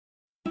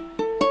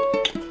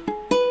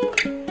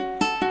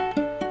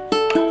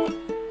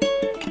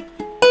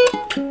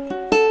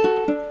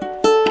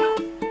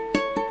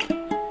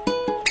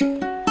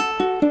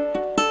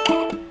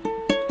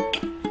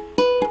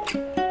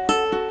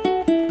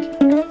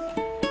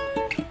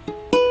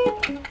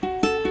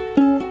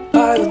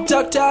I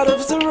ducked out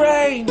of the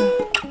rain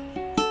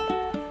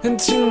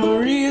into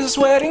Maria's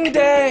wedding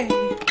day,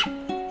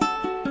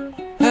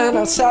 and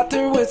I sat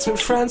there with her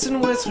friends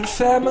and with her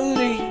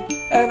family,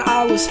 and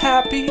I was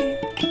happy.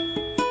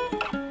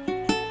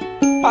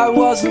 I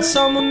wasn't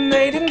someone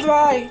they'd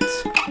invite,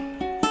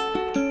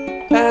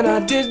 and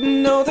I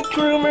didn't know the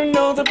groom or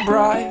know the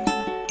bride.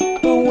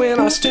 But when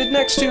I stood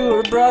next to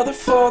her brother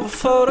for the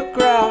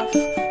photograph,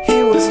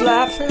 he was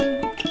laughing.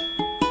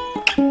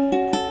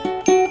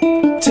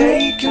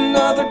 Take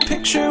another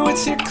picture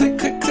with your click,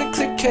 click, click,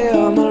 click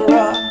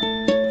camera.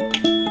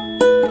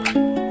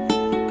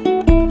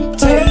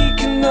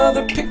 Take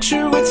another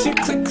picture with your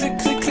click, click,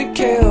 click, click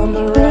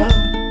camera.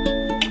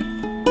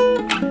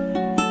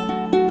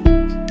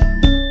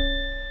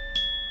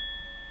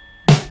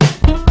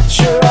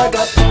 Sure, I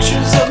got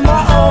pictures of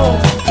my own,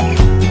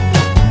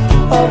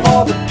 of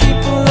all the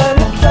people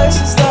and the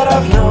places that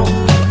I've known.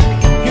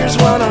 Here's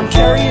one I'm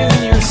carrying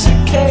in your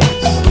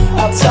suitcase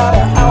outside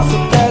of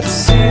Alphabet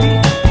City.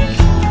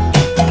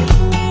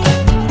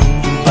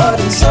 But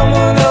in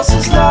someone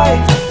else's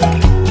life,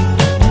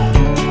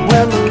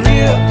 where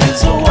Maria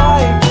is a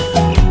wife,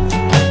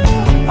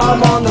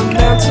 I'm on the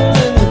mantle